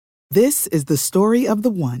This is the story of the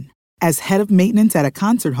one. As head of maintenance at a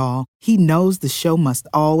concert hall, he knows the show must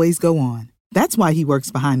always go on. That's why he works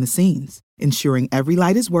behind the scenes, ensuring every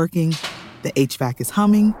light is working, the HVAC is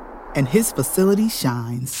humming, and his facility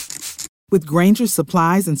shines. With Grainger's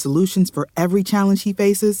supplies and solutions for every challenge he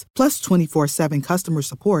faces, plus 24/7 customer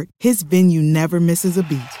support, his venue never misses a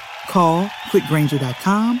beat. Call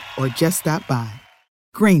quickgrainger.com or just stop by.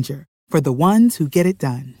 Grainger, for the ones who get it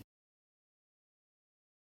done.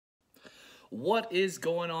 What is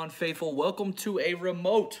going on, faithful? Welcome to a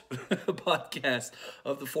remote podcast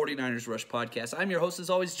of the 49ers Rush podcast. I'm your host, as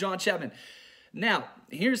always, John Chapman. Now,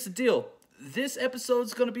 here's the deal. This episode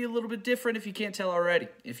is going to be a little bit different if you can't tell already.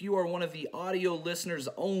 If you are one of the audio listeners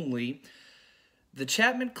only, the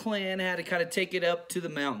Chapman clan had to kind of take it up to the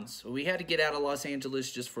mountains. We had to get out of Los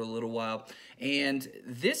Angeles just for a little while. And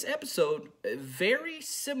this episode, very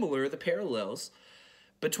similar, the parallels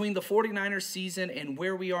between the 49ers season and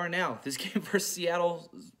where we are now. This game versus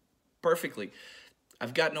Seattle, perfectly.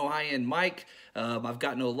 I've got no high-end mic. I've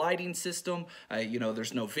got no lighting system.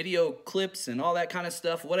 There's no video clips and all that kind of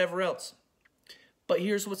stuff, whatever else. But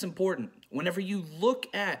here's what's important. Whenever you look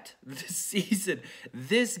at this season,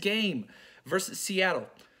 this game versus Seattle,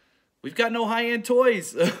 we've got no high-end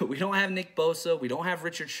toys. We don't have Nick Bosa. We don't have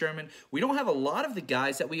Richard Sherman. We don't have a lot of the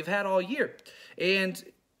guys that we've had all year. And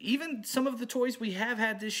even some of the toys we have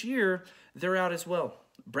had this year, they're out as well.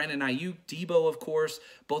 Brandon Ayuk, Debo, of course,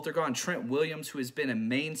 both are gone. Trent Williams, who has been a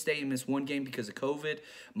mainstay in this one game because of COVID.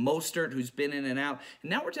 Mostert, who's been in and out. And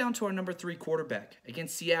now we're down to our number 3 quarterback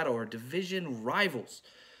against Seattle, our division rivals.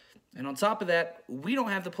 And on top of that, we don't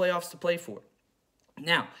have the playoffs to play for.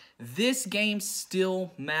 Now, this game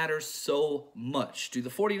still matters so much. Do the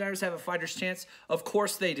 49ers have a fighter's chance? Of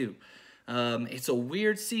course they do. It's a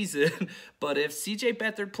weird season, but if C.J.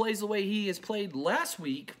 Beathard plays the way he has played last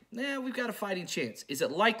week, we've got a fighting chance. Is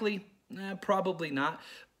it likely? Probably not.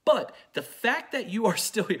 But the fact that you are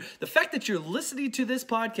still here, the fact that you're listening to this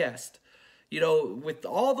podcast, with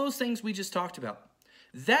all those things we just talked about,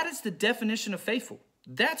 that is the definition of faithful.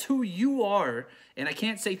 That's who you are, and I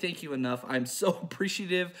can't say thank you enough. I'm so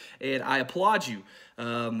appreciative, and I applaud you,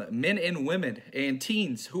 men and women and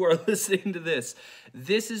teens who are listening to this.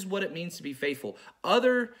 This is what it means to be faithful.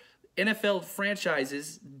 Other NFL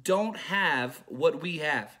franchises don't have what we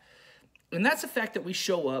have, and that's the fact that we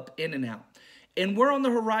show up in and out. And we're on the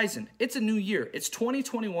horizon. It's a new year. It's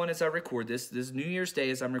 2021 as I record this. This is New Year's Day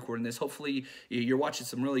as I'm recording this. Hopefully, you're watching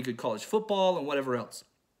some really good college football and whatever else.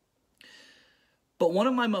 But one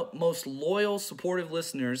of my most loyal, supportive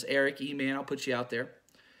listeners, Eric E-Man, I'll put you out there,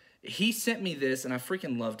 he sent me this, and I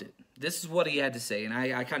freaking loved it. This is what he had to say, and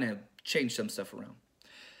I kind of changed some stuff around.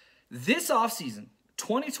 This offseason,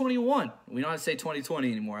 2021, we don't have to say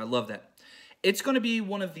 2020 anymore. I love that. It's going to be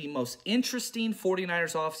one of the most interesting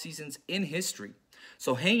 49ers offseasons in history.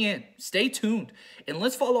 So hang in, stay tuned, and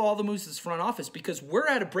let's follow all the moves of this front office because we're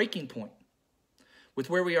at a breaking point with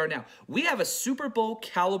where we are now. We have a Super Bowl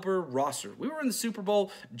caliber roster. We were in the Super Bowl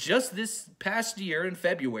just this past year in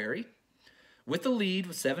February with the lead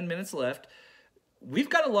with 7 minutes left. We've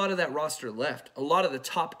got a lot of that roster left, a lot of the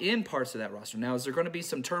top end parts of that roster. Now, is there going to be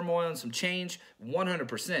some turmoil and some change?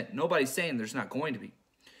 100%. Nobody's saying there's not going to be.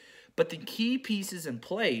 But the key pieces in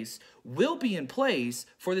place will be in place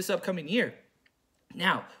for this upcoming year.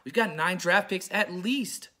 Now, we've got 9 draft picks at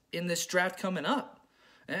least in this draft coming up.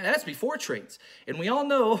 That's before trades. And we all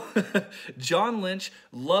know John Lynch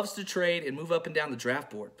loves to trade and move up and down the draft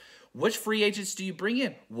board. Which free agents do you bring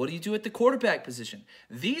in? What do you do at the quarterback position?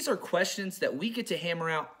 These are questions that we get to hammer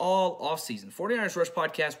out all offseason. 49ers Rush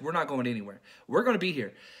Podcast, we're not going anywhere. We're going to be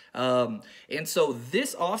here. And so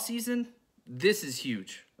this offseason, this is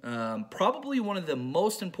huge. Probably one of the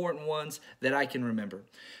most important ones that I can remember.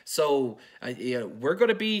 So we're going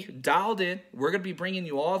to be dialed in. We're going to be bringing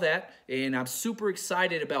you all that, and I'm super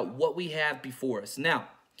excited about what we have before us. Now,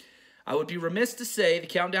 I would be remiss to say the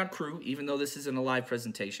Countdown crew, even though this isn't a live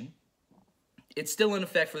presentation, it's still in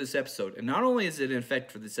effect for this episode. And not only is it in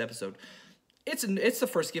effect for this episode, it's the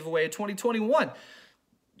first giveaway of 2021.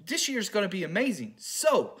 This year's going to be amazing.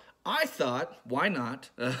 So I thought, why not?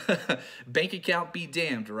 Bank account be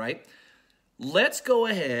damned, right? Let's go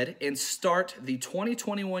ahead and start the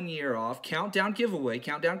 2021 year off, Countdown giveaway,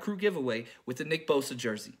 Countdown crew giveaway with the Nick Bosa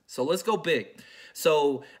jersey. So let's go big.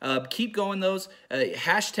 So keep going those.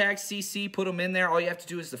 Hashtag CC, put them in there. All you have to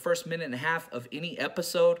do is the first minute and a half of any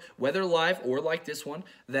episode, whether live or like this one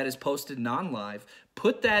that is posted non-live.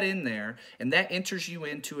 Put that in there, and that enters you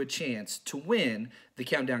into a chance to win the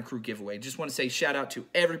Countdown Crew giveaway. Just want to say shout out to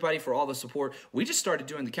everybody for all the support. We just started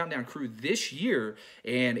doing the Countdown Crew this year,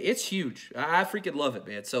 and it's huge. I freaking love it,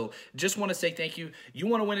 man. So just want to say thank you. You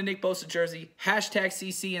want to win a Nick Bosa jersey, hashtag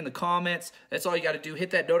CC in the comments. That's all you got to do.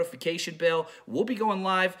 Hit that notification bell. We'll be going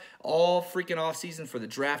live all freaking off season for the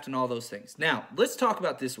draft and all those things. Now, let's talk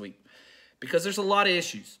about this week, because there's a lot of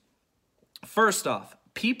issues. First off,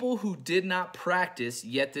 people who did not practice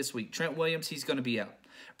yet this week. Trent Williams, he's going to be out.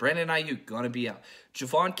 Brandon Ayuk, going to be out.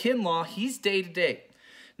 Javon Kinlaw, he's day-to-day.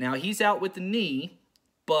 Now, he's out with the knee,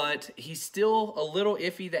 but he's still a little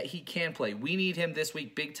iffy that he can play. We need him this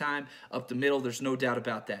week big time up the middle. There's no doubt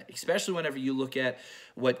about that, especially whenever you look at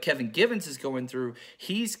what Kevin Givens is going through.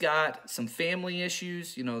 He's got some family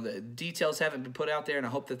issues. You know, the details haven't been put out there, and I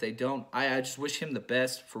hope that they don't. I just wish him the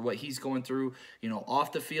best for what he's going through, you know,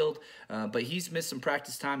 off the field. But he's missed some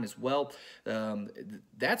practice time as well.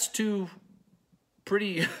 That's two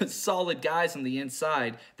pretty solid guys on the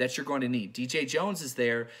inside that you're going to need. DJ Jones is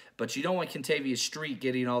there, but you don't want Kentavious Street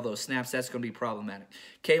getting all those snaps. That's going to be problematic.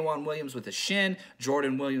 K'Waun Williams with a shin,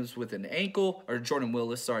 Jordan Williams with an ankle, or Jordan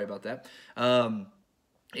Willis, sorry about that.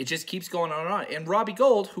 It just keeps going on and on. And Robbie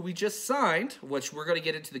Gould, who we just signed, which we're going to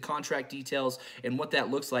get into the contract details and what that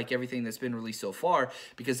looks like, everything that's been released so far,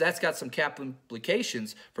 because that's got some cap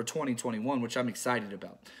implications for 2021, which I'm excited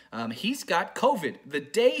about. He's got COVID. The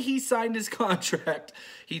day he signed his contract,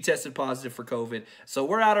 he tested positive for COVID. So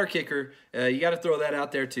we're out our kicker. You got to throw that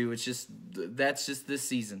out there too. That's just this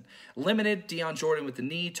season. Limited, Deion Jordan with the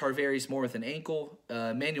knee, Tarvarius Moore with an ankle,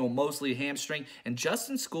 Emmanuel Mosley hamstring, and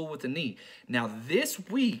Justin Skule with the knee. Now this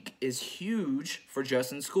week is huge for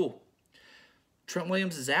Justin Skule. Trent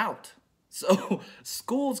Williams is out. So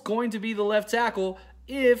Skule's going to be the left tackle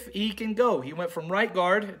if he can go. He went from right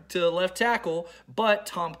guard to left tackle, but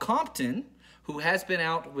Tom Compton, who has been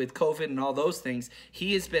out with COVID and all those things,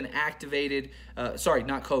 he has been activated. Sorry,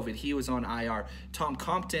 not COVID. He was on IR. Tom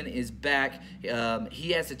Compton is back.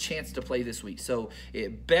 He has a chance to play this week. So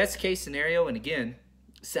best case scenario, and again,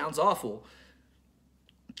 sounds awful,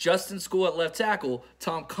 Justin Skule at left tackle,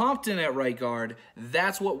 Tom Compton at right guard.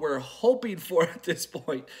 That's what we're hoping for at this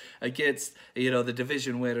point against, the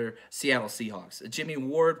division winner Seattle Seahawks. Jimmy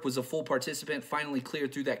Ward was a full participant, finally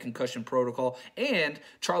cleared through that concussion protocol, and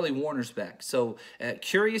Charlie Warner's back. So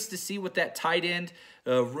curious to see what that tight end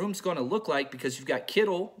room's going to look like, because you've got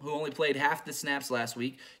Kittle, who only played half the snaps last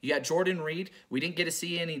week. You got Jordan Reed. We didn't get to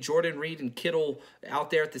see any Jordan Reed and Kittle out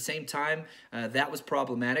there at the same time. That was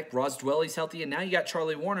problematic. Ross Dwelly's healthy, and now you got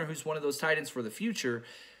Charlie Warner, who's one of those tight ends for the future.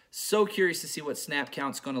 So curious to see what snap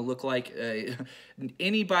count's going to look like.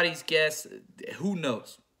 Anybody's guess. Who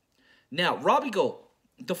knows? Now, Robbie Gould.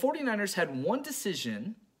 The 49ers had one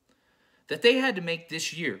decision that they had to make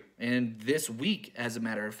this year, and this week, as a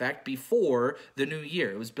matter of fact, before the new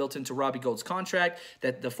year. It was built into Robbie Gould's contract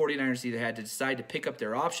that the 49ers either had to decide to pick up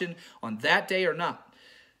their option on that day or not.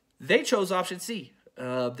 They chose option C.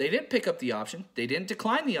 They didn't pick up the option. They didn't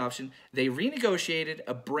decline the option. They renegotiated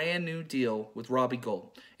a brand new deal with Robbie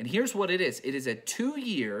Gould. And here's what it is. It is a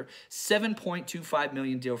 2-year, $7.25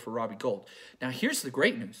 million deal for Robbie Gould. Now, here's the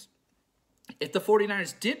great news. If the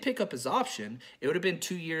 49ers did pick up his option, it would have been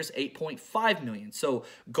 2 years, $8.5 million. So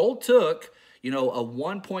Gould took, a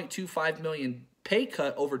 $1.25 million pay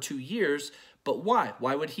cut over 2 years. But why?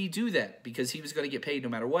 Why would he do that? Because he was going to get paid no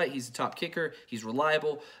matter what. He's a top kicker. He's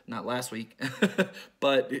reliable. Not last week,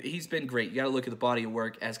 but he's been great. You got to look at the body of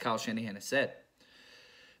work, as Kyle Shanahan has said.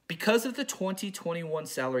 Because of the 2021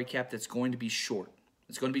 salary cap that's going to be short.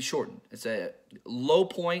 It's going to be shortened. It's a low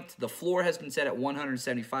point. The floor has been set at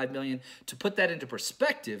 $175 million. To put that into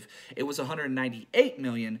perspective, it was $198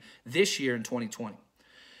 million this year in 2020.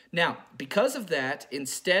 Now, because of that,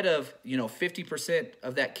 instead of 50%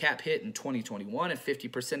 of that cap hit in 2021 and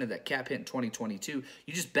 50% of that cap hit in 2022,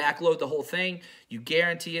 you just backload the whole thing. You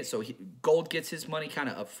guarantee it, so Gould gets his money kind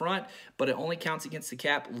of up front, but it only counts against the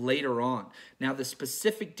cap later on. Now, the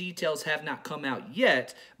specific details have not come out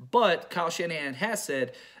yet, but Kyle Shanahan has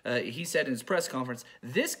said, he said in his press conference,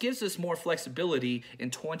 this gives us more flexibility in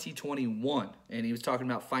 2021. And he was talking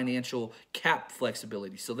about financial cap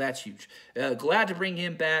flexibility, so that's huge. Glad to bring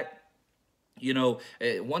him back.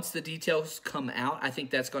 Once the details come out, I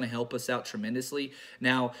think that's going to help us out tremendously.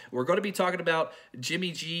 Now, we're going to be talking about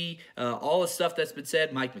Jimmy G, all the stuff that's been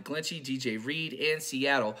said, Mike McGlinchey, DJ Reed, and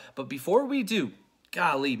Seattle. But before we do,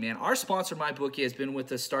 golly, man, our sponsor, MyBookie, has been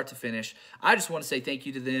with us start to finish. I just want to say thank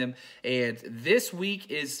you to them. And this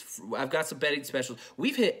week I've got some betting specials.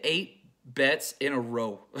 We've hit 8 bets in a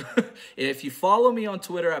row. If you follow me on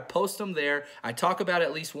Twitter, I post them there. I talk about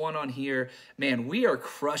at least one on here. Man, we are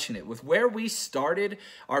crushing it. With where we started,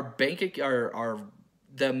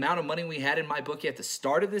 the amount of money we had in MyBookie at the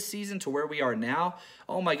start of this season to where we are now,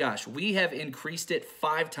 oh my gosh, we have increased it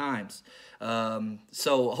 5 times.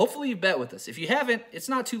 So hopefully you bet with us. If you haven't, it's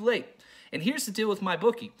not too late. And here's the deal with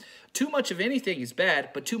MyBookie. Too much of anything is bad,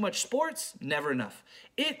 but too much sports, never enough.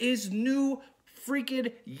 It is New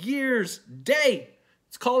freaking Year's Day.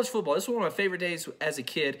 It's college football. This was one of my favorite days as a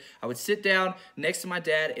kid. I would sit down next to my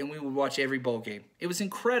dad and we would watch every bowl game. It was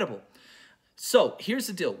incredible. So here's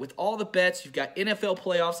the deal. With all the bets, you've got NFL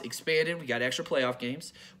playoffs expanded. We got extra playoff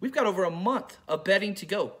games. We've got over a month of betting to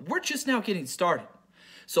go. We're just now getting started.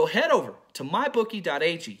 So head over to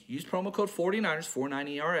mybookie.ag. Use promo code 49ers,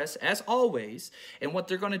 49ERS, as always. And what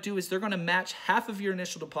they're going to do is they're going to match half of your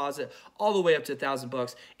initial deposit all the way up to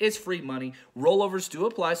 $1,000. It's free money. Rollovers do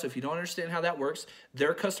apply, so if you don't understand how that works,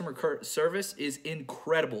 their customer service is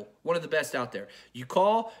incredible. One of the best out there. You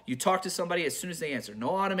call, you talk to somebody as soon as they answer.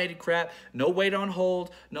 No automated crap, no wait on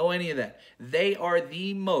hold, no any of that. They are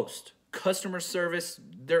the most customer service.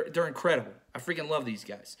 They're incredible. I freaking love these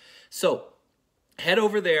guys. So head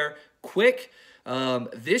over there, quick.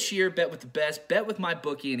 This year, bet with the best, bet with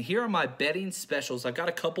MyBookie, and here are my betting specials. I've got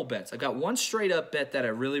a couple bets. I've got one straight up bet that I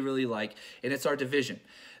really, really like, and it's our division.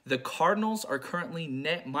 The Cardinals are currently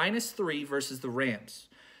net -3 versus the Rams.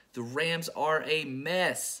 The Rams are a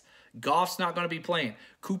mess. Goff's not going to be playing.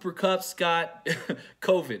 Cooper Kupp's got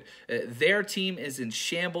COVID. Their team is in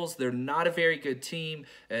shambles. They're not a very good team.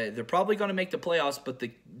 They're probably going to make the playoffs, but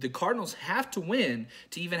the Cardinals have to win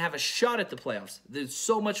to even have a shot at the playoffs. There's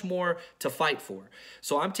so much more to fight for.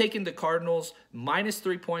 So I'm taking the Cardinals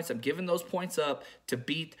 -3 points. I'm giving those points up to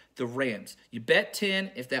beat the Rams. You bet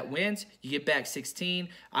 10. If that wins, you get back 16.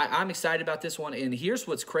 I'm excited about this one. And here's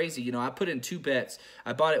what's crazy. You know, I put in 2 bets.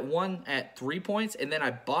 I bought it one at 3 points, and then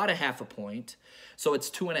I bought a half a point. So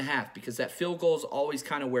it's 2.5 because that field goal is always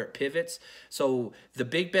kind of where it pivots. So the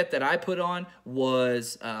big bet that I put on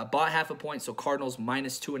was bought half a point, so Cardinals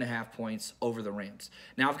 -2.5 points over the Rams.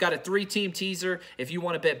 Now I've got a 3-team teaser. If you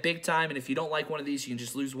want to bet big time, and if you don't like one of these, you can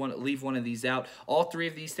just leave one of these out. All 3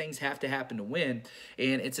 of these things have to happen to win,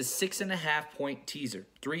 and it's a 6.5 point teaser.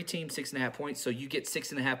 3-team, 6.5 points, so you get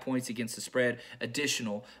 6.5 points against the spread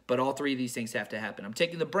additional, but all 3 of these things have to happen. I'm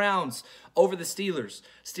taking the Browns over the Steelers.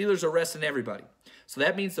 Steelers are resting everybody. So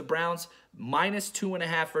that means the Browns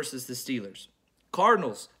 -2.5 versus the Steelers.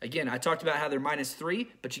 Cardinals, again, I talked about how they're -3,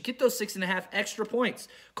 but you get those 6.5 extra points.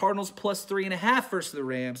 Cardinals +3.5 versus the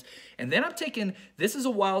Rams. And then I'm taking, this is a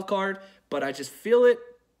wild card, but I just feel it.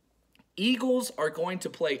 Eagles are going to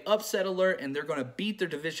play upset alert, and they're going to beat their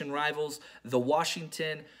division rivals, the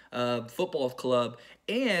Washington Football Club,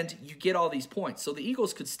 and you get all these points. So the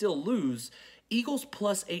Eagles could still lose. Eagles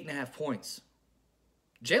 +8.5 points.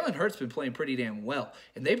 Jalen Hurts been playing pretty damn well,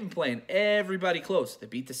 and they've been playing everybody close. They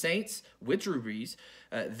beat the Saints with Drew Brees.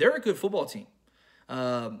 They're a good football team.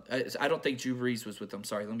 I don't think Drew Brees was with them.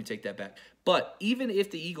 Sorry, let me take that back. But even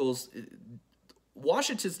if the Eagles,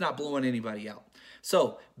 Washington's not blowing anybody out.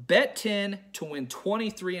 So bet 10 to win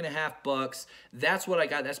 $23.5. That's what I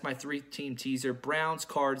got. That's my 3-team teaser. Browns,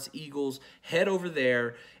 Cards, Eagles. Head over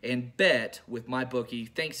there and bet with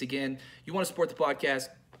MyBookie. Thanks again. You want to support the podcast?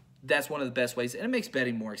 That's one of the best ways, and it makes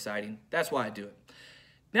betting more exciting. That's why I do it.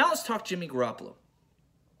 Now let's talk Jimmy Garoppolo.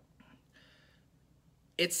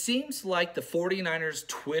 It seems like the 49ers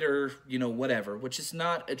Twitter, whatever, which is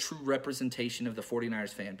not a true representation of the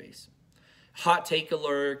 49ers fan base. Hot take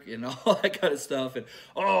alert and all that kind of stuff, and,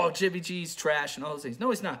 Jimmy G's trash and all those things.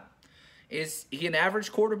 No, he's not. Is he an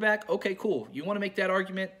average quarterback? Okay, cool. You want to make that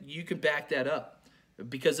argument? You can back that up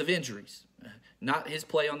because of injuries. Not his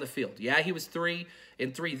play on the field. Yeah, he was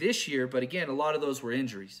 3-3 this year, but again, a lot of those were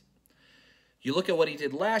injuries. You look at what he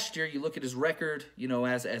did last year, you look at his record,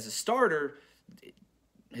 as a starter,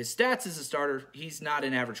 his stats as a starter, he's not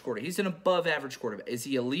an average quarterback. He's an above average quarterback. Is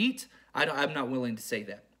he elite? I'm not willing to say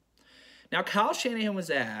that. Now, Kyle Shanahan was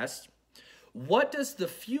asked, what does the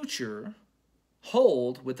future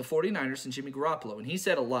hold with the 49ers and Jimmy Garoppolo? And he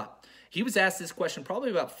said a lot. He was asked this question probably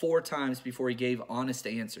about 4 times before he gave honest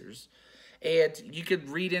answers. And you could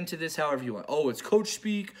read into this however you want. Oh, it's coach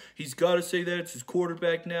speak. He's got to say that. It's his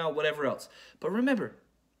quarterback now, whatever else. But remember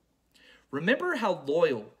how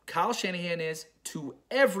loyal Kyle Shanahan is to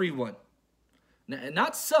everyone.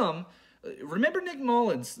 Not some. Remember Nick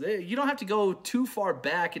Mullins. You don't have to go too far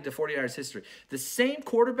back into 49ers history. The same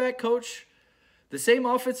quarterback coach The same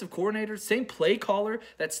offensive coordinator, same play caller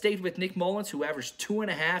that stayed with Nick Mullins, who averaged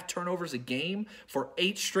 2.5 turnovers a game for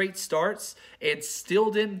 8 straight starts and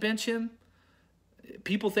still didn't bench him.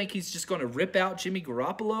 People think he's just going to rip out Jimmy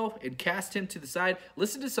Garoppolo and cast him to the side.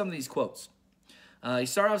 Listen to some of these quotes. He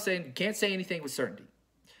started off saying, can't say anything with certainty.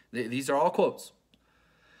 These are all quotes.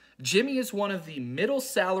 Jimmy is one of the middle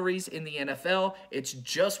salaries in the NFL. It's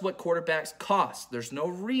just what quarterbacks cost. There is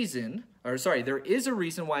a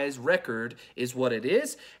reason why his record is what it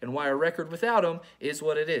is and why a record without him is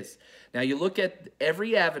what it is. Now, you look at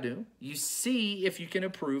every avenue. You see if you can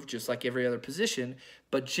improve just like every other position.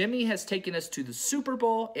 But Jimmy has taken us to the Super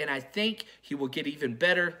Bowl, and I think he will get even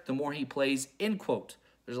better the more he plays, end quote.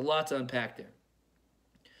 There's a lot to unpack there.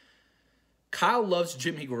 Kyle loves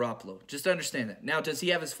Jimmy Garoppolo. Just understand that. Now, does he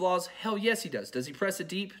have his flaws? Hell yes, he does. Does he press it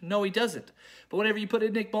deep? No, he doesn't. But whenever you put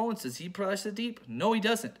in Nick Mullins, does he press it deep? No, he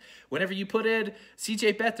doesn't. Whenever you put in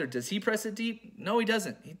C.J. Beathard, does he press it deep? No, he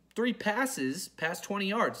doesn't. 3 passes past 20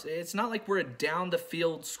 yards. It's not like we're a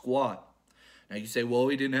down-the-field squad. Now, you say, well,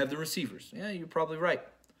 he didn't have the receivers. Yeah, you're probably right.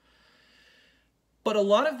 But a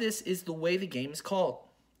lot of this is the way the game is called.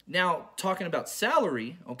 Now, talking about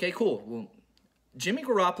salary, okay, cool. Well, Jimmy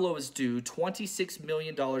Garoppolo is due $26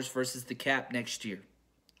 million versus the cap next year.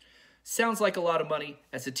 Sounds like a lot of money.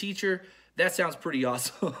 As a teacher, that sounds pretty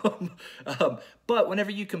awesome. But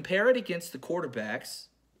whenever you compare it against the quarterbacks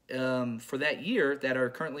for that year that are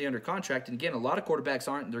currently under contract, and again, a lot of quarterbacks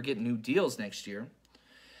aren't, and they're getting new deals next year,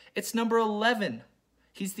 it's number 11.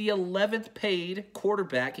 He's the 11th paid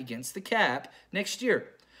quarterback against the cap next year.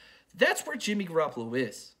 That's where Jimmy Garoppolo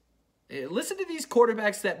is. Listen to these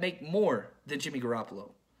quarterbacks that make more than Jimmy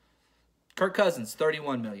Garoppolo. Kirk Cousins,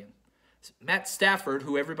 $31 million. Matt Stafford,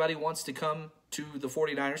 who everybody wants to come to the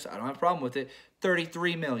 49ers, I don't have a problem with it,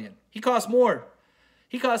 $33 million. He costs more.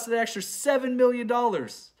 He costs an extra $7 million.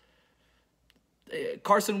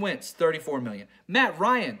 Carson Wentz, $34 million. Matt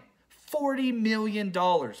Ryan, $40 million,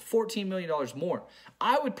 $14 million more.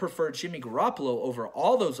 I would prefer Jimmy Garoppolo over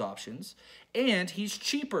all those options, and he's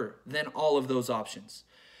cheaper than all of those options.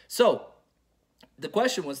 So the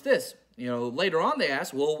question was this. Later on they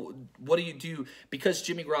asked, well, what do you do? Because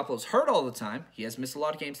Jimmy Garoppolo's hurt all the time. He has missed a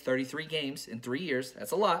lot of games, 33 games in 3 years.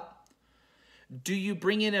 That's a lot. Do you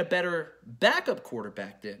bring in a better backup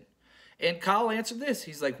quarterback then? And Kyle answered this.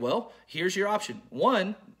 He's like, well, here's your option.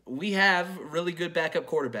 One, we have really good backup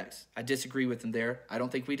quarterbacks. I disagree with him there. I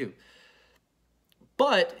don't think we do.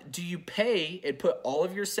 But do you pay and put all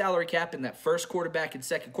of your salary cap in that first quarterback and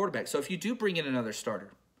second quarterback? So if you do bring in another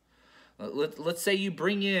starter, let's say you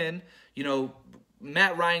bring in,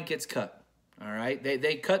 Matt Ryan gets cut. All right,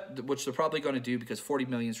 they cut, which they're probably going to do because $40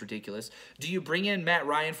 million is ridiculous. Do you bring in Matt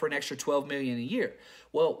Ryan for an extra $12 million a year?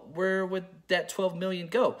 Well, where would that $12 million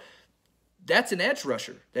go? That's an edge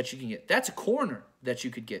rusher that you can get. That's a corner that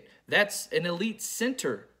you could get. That's an elite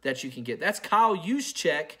center that you can get. That's Kyle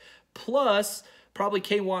Juszczyk plus probably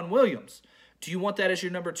K'Waun Williams. Do you want that as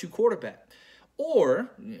your number 2 quarterback?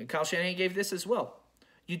 Or, Kyle Shanahan gave this as well.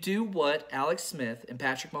 You do what Alex Smith and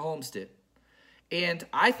Patrick Mahomes did. And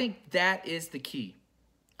I think that is the key.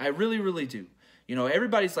 I really, really do.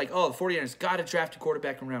 Everybody's like, oh, the 49ers got to draft a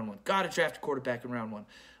quarterback in round 1. Got to draft a quarterback in round 1.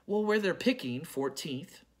 Well, where they're picking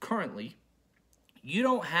 14th currently, you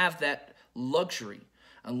don't have that luxury.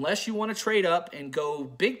 Unless you want to trade up and go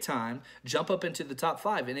big time, jump up into the top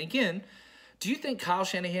 5. And again, do you think Kyle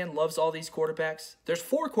Shanahan loves all these quarterbacks? There's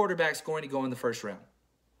 4 quarterbacks going to go in the first round.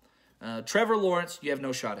 Trevor Lawrence, you have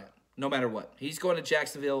no shot at, no matter what. He's going to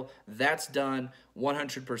Jacksonville. That's done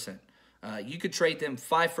 100%. You could trade them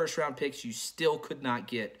 5 first-round picks. You still could not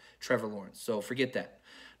get Trevor Lawrence, so forget that.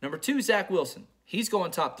 Number 2, Zach Wilson. He's going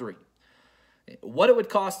top 3. What it would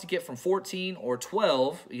cost to get from 14 or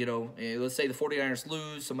 12, let's say the 49ers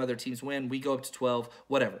lose, some other teams win, we go up to 12,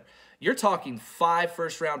 whatever. You're talking 5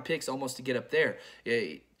 first-round picks almost to get up there.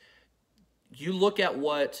 You look at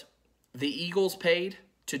what the Eagles paid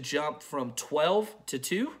to jump from 12 to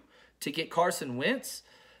 2 to get Carson Wentz.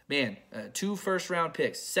 Man, 2 first-round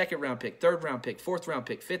picks, second-round pick, third-round pick, fourth-round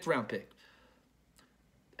pick, fifth-round pick.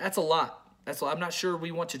 That's a lot. I'm not sure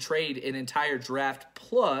we want to trade an entire draft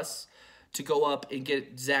plus to go up and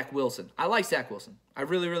get Zach Wilson. I like Zach Wilson. I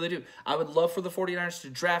really, really do. I would love for the 49ers to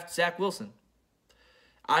draft Zach Wilson.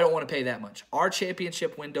 I don't want to pay that much. Our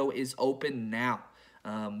championship window is open now.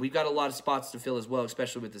 We've got a lot of spots to fill as well,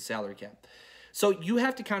 especially with the salary cap. So you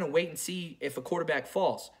have to kind of wait and see if a quarterback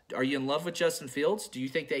falls. Are you in love with Justin Fields? Do you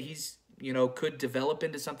think that he's, could develop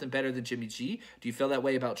into something better than Jimmy G? Do you feel that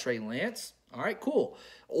way about Trey Lance? All right, cool.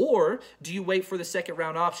 Or do you wait for the second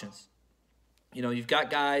round options? You've got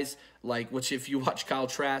guys which if you watch Kyle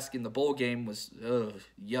Trask in the bowl game was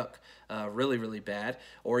yuck, really, really bad.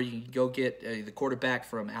 Or you can go get the quarterback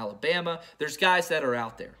from Alabama. There's guys that are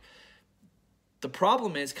out there. The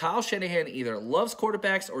problem is Kyle Shanahan either loves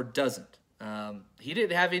quarterbacks or doesn't. He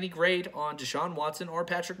didn't have any grade on Deshaun Watson or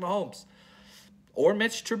Patrick Mahomes or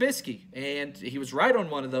Mitch Trubisky, and he was right on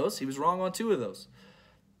one of those. He was wrong on two of those.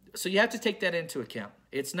 So you have to take that into account.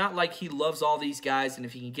 It's not like he loves all these guys, and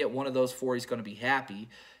if he can get one of those four, he's going to be happy.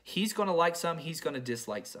 He's going to like some, he's going to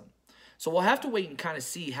dislike some. So we'll have to wait and kind of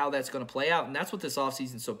see how that's going to play out, and that's what this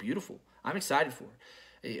offseason is so beautiful. I'm excited for.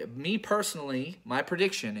 Me personally, my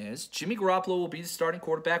prediction is Jimmy Garoppolo will be the starting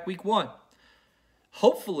quarterback week 1.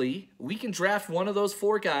 Hopefully, we can draft one of those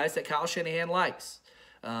four guys that Kyle Shanahan likes.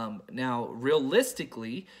 Now,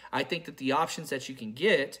 realistically, I think that the options that you can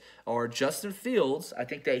get are Justin Fields. I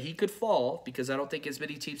think that he could fall because I don't think as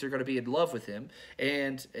many teams are going to be in love with him.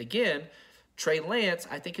 And again, Trey Lance,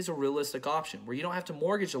 I think, is a realistic option where you don't have to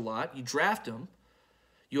mortgage a lot. You draft him.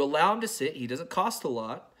 You allow him to sit. He doesn't cost a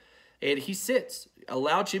lot. And he sits.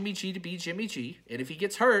 Allow Jimmy G to be Jimmy G. And if he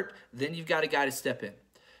gets hurt, then you've got a guy to step in.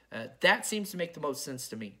 That seems to make the most sense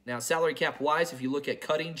to me. Now, salary cap-wise, if you look at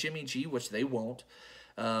cutting Jimmy G, which they won't,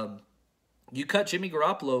 you cut Jimmy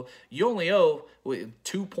Garoppolo, you only owe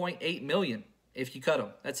 $2.8 million if you cut him.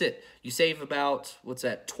 That's it. You save about,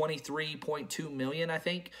 $23.2 million, I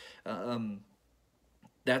think.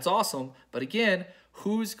 That's awesome. But again,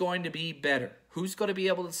 who's going to be better? Who's going to be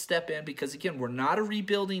able to step in? Because again, we're not a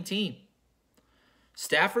rebuilding team.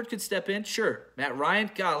 Stafford could step in, sure. Matt Ryan,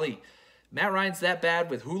 golly. Matt Ryan's that bad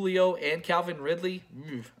with Julio and Calvin Ridley.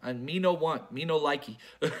 Me no likey.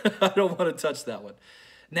 I don't want to touch that one.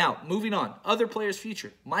 Now, moving on. Other players'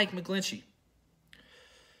 future. Mike McGlinchey.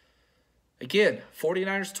 Again,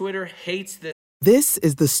 49ers Twitter hates this. This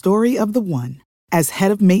is the story of the one. As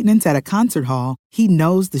head of maintenance at a concert hall, he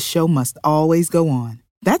knows the show must always go on.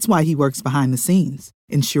 That's why he works behind the scenes,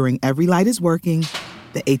 ensuring every light is working,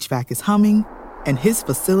 the HVAC is humming, and his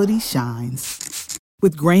facility shines.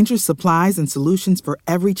 With Grainger's supplies and solutions for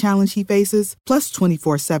every challenge he faces, plus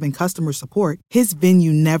 24/7 customer support, his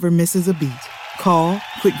venue never misses a beat. Call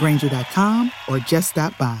quickgrainger.com or just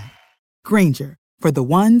stop by. Grainger, for the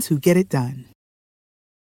ones who get it done.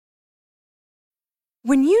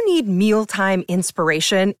 When you need mealtime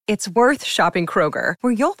inspiration, it's worth shopping Kroger,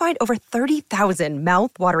 where you'll find over 30,000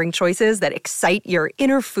 mouth-watering choices that excite your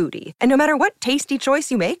inner foodie. And no matter what tasty choice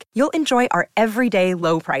you make, you'll enjoy our everyday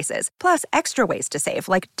low prices, plus extra ways to save,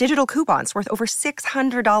 like digital coupons worth over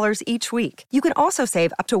 $600 each week. You can also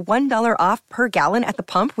save up to $1 off per gallon at the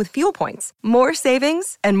pump with fuel points. More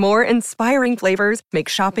savings and more inspiring flavors make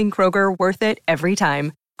shopping Kroger worth it every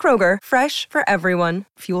time. Kroger, fresh for everyone.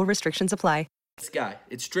 Fuel restrictions apply. This guy,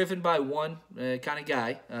 it's driven by one kind of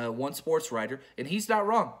guy, one sports writer, and he's not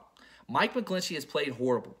wrong. Mike McGlinchey has played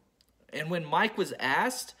horrible. And when Mike was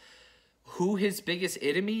asked who his biggest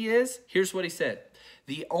enemy is, here's what he said.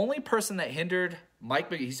 The only person that hindered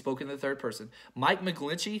he spoke in the third person, Mike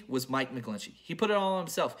McGlinchey was Mike McGlinchey. He put it all on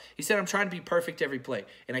himself. He said, I'm trying to be perfect every play,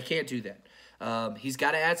 and I can't do that. He's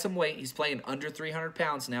got to add some weight. He's playing under 300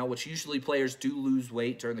 pounds now, which usually players do lose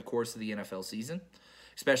weight during the course of the NFL season,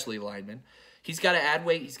 especially linemen. He's got to add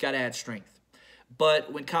weight. He's got to add strength.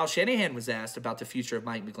 But when Kyle Shanahan was asked about the future of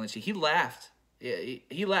Mike McGlinchey, he laughed.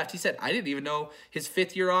 He laughed. He said, I didn't even know his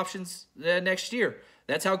fifth-year options next year.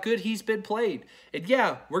 That's how good he's been played. And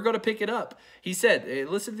yeah, we're going to pick it up. He said,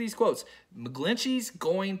 listen to these quotes, McGlinchey's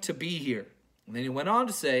going to be here. And then he went on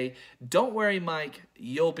to say, don't worry, Mike,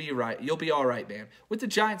 you'll be right. You'll be all right, man, with a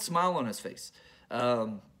giant smile on his face.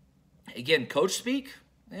 Again, coach speak?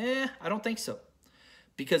 I don't think so.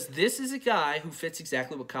 Because this is a guy who fits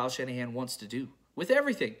exactly what Kyle Shanahan wants to do with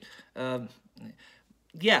everything.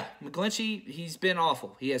 McGlinchey, he's been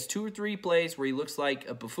awful. He has 2 or 3 plays where he looks like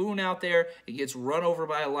a buffoon out there. He gets run over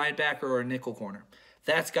by a linebacker or a nickel corner.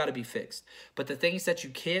 That's got to be fixed. But the things that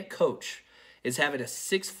you can't coach is having a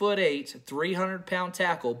 6'8", 300-pound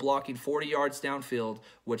tackle blocking 40 yards downfield,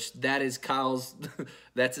 which that is Kyle's,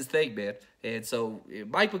 that's his thing, man. And so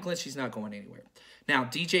Mike McGlinchey's not going anywhere. Now,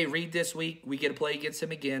 DJ Reed this week, we get to play against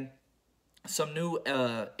him again. Some new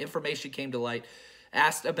information came to light.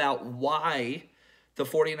 Asked about why the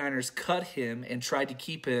 49ers cut him and tried to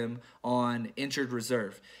keep him on injured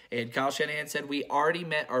reserve. And Kyle Shanahan said, we already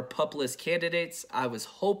met our PUP list candidates. I was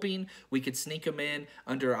hoping we could sneak him in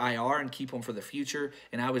under IR and keep him for the future,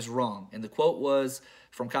 and I was wrong. And the quote was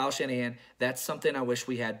from Kyle Shanahan, that's something I wish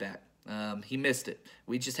we had back. He missed it.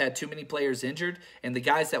 We just had too many players injured, and the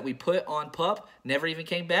guys that we put on PUP never even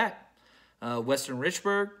came back. Weston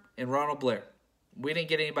Richburg and Ronald Blair. We didn't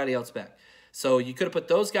get anybody else back. So you could have put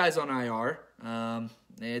those guys on IR.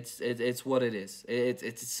 It's what it is.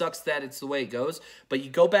 It sucks that it's the way it goes. But you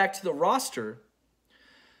go back to the roster.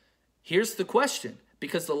 Here's the question.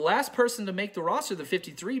 Because the last person to make the roster, the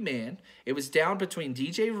 53-man, it was down between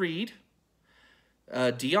DJ Reed,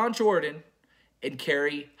 Dion Jordan, and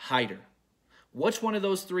Kerry Hyder. Which one of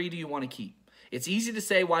those three do you want to keep? It's easy to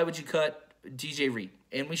say, why would you cut DJ Reed?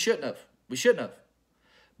 And we shouldn't have. We shouldn't have.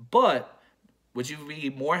 But would you be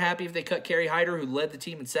more happy if they cut Kerry Hyder, who led the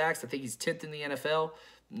team in sacks? I think he's 10th in the NFL.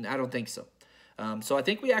 I don't think so. So I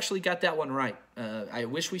think we actually got that one right. I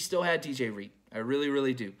wish we still had DJ Reed. I really,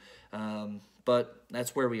 really do. But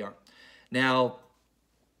that's where we are. Now,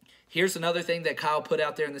 here's another thing that Kyle put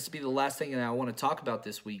out there, and this will be the last thing that I want to talk about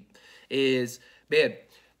this week, is, man,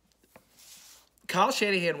 Kyle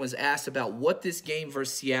Shanahan was asked about what this game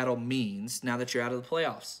versus Seattle means now that you're out of the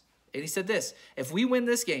playoffs. And he said this: if we win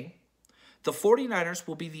this game, the 49ers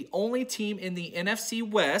will be the only team in the NFC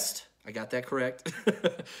West, I got that correct,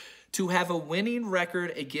 to have a winning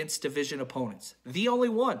record against division opponents. The only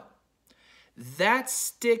one. That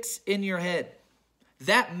sticks in your head.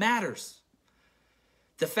 That matters.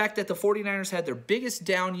 The fact that the 49ers had their biggest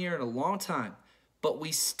down year in a long time, but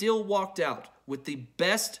we still walked out with the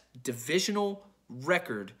best divisional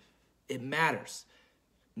record, it matters.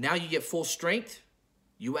 Now you get full strength.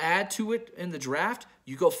 You add to it in the draft.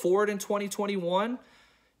 You go forward in 2021.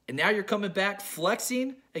 And now you're coming back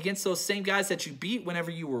flexing against those same guys that you beat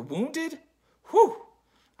whenever you were wounded. Whew.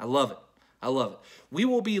 I love it. I love it. We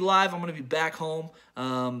will be live. I'm going to be back home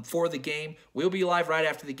for the game. We'll be live right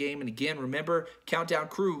after the game. And again, remember, Countdown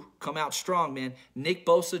Crew, come out strong, man. Nick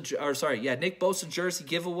Bosa jersey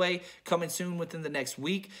giveaway coming soon within the next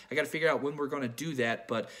week. I got to figure out when we're going to do that.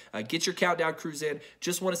 But get your Countdown Crews in.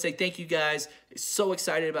 Just want to say thank you, guys. So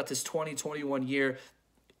excited about this 2021 year.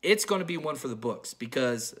 It's going to be one for the books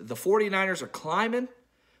because the 49ers are climbing.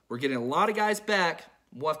 We're getting a lot of guys back.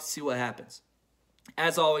 We'll have to see what happens.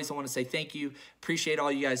 As always, I want to say thank you. Appreciate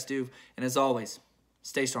all you guys do. And as always,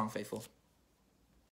 stay strong, faithful.